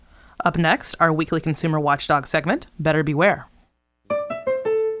Up next, our weekly Consumer Watchdog segment, Better Beware.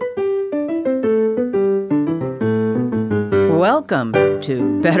 Welcome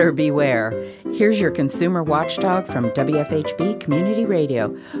to Better Beware. Here's your consumer watchdog from WFHB Community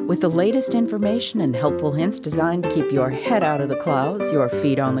Radio with the latest information and helpful hints designed to keep your head out of the clouds, your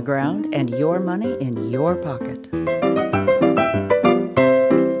feet on the ground, and your money in your pocket.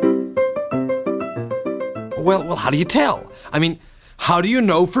 Well, how do you tell? I mean, how do you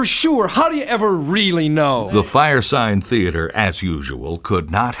know for sure? How do you ever really know? The Firesign Theater, as usual,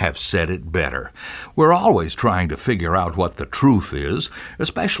 could not have said it better. We're always trying to figure out what the truth is,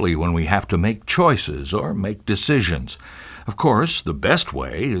 especially when we have to make choices or make decisions. Of course, the best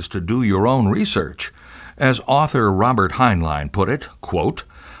way is to do your own research. As author Robert Heinlein put it, quote,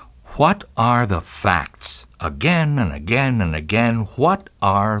 "What are the facts? Again and again and again, what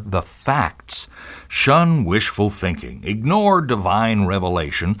are the facts? Shun wishful thinking, ignore divine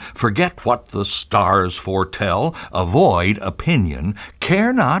revelation, forget what the stars foretell, avoid opinion,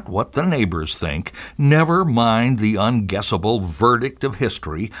 care not what the neighbors think, never mind the unguessable verdict of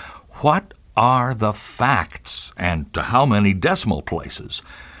history. What are the facts, and to how many decimal places?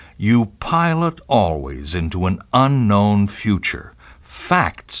 You pilot always into an unknown future.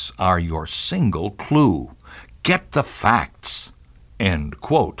 Facts are your single clue. Get the facts." End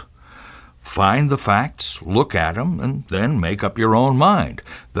quote. Find the facts, look at them, and then make up your own mind.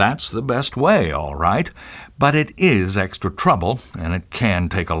 That's the best way, all right. But it is extra trouble, and it can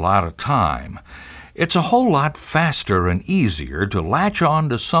take a lot of time. It's a whole lot faster and easier to latch on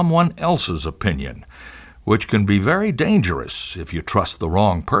to someone else's opinion, which can be very dangerous if you trust the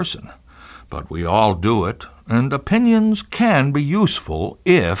wrong person. But we all do it, and opinions can be useful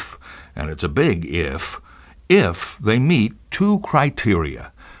if, and it's a big if they meet two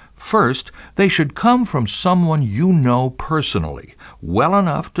criteria. First, they should come from someone you know personally, well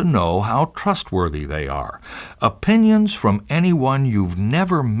enough to know how trustworthy they are. Opinions from anyone you've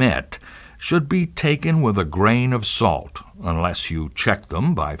never met should be taken with a grain of salt, unless you check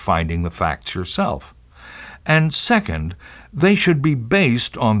them by finding the facts yourself. And second, they should be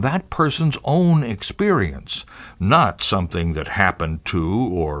based on that person's own experience, not something that happened to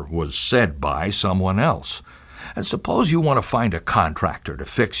or was said by someone else. And suppose you want to find a contractor to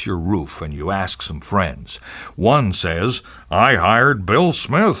fix your roof and you ask some friends. One says, "I hired Bill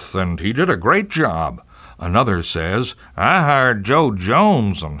Smith and he did a great job." Another says, "I hired Joe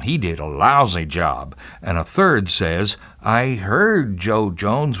Jones and he did a lousy job." And a third says, "I heard Joe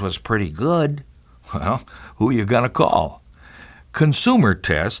Jones was pretty good." Well, who are you going to call? Consumer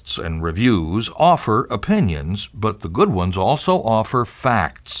tests and reviews offer opinions, but the good ones also offer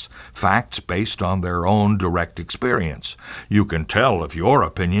facts based on their own direct experience. You can tell if your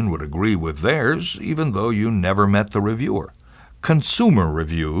opinion would agree with theirs, even though you never met the reviewer. Consumer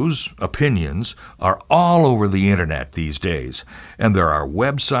reviews, opinions, are all over the internet these days, and there are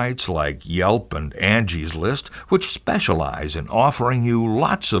websites like Yelp and Angie's List which specialize in offering you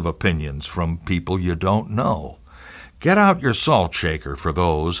lots of opinions from people you don't know. Get out your salt shaker for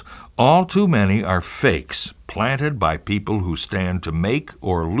those. All too many are fakes, planted by people who stand to make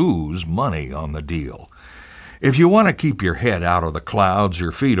or lose money on the deal. If you want to keep your head out of the clouds,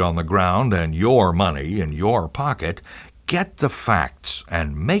 your feet on the ground, and your money in your pocket, get the facts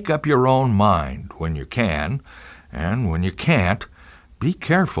and make up your own mind when you can, and when you can't, be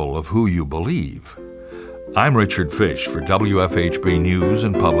careful of who you believe. I'm Richard Fish for WFHB News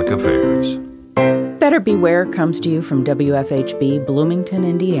and Public Affairs. Better Beware comes to you from WFHB Bloomington,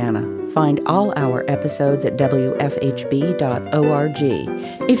 Indiana. Find all our episodes at WFHB.org.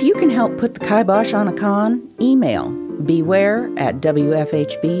 If you can help put the kibosh on a con, email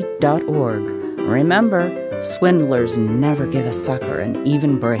beware@WFHB.org. Remember, swindlers never give a sucker an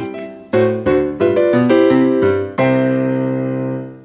even break.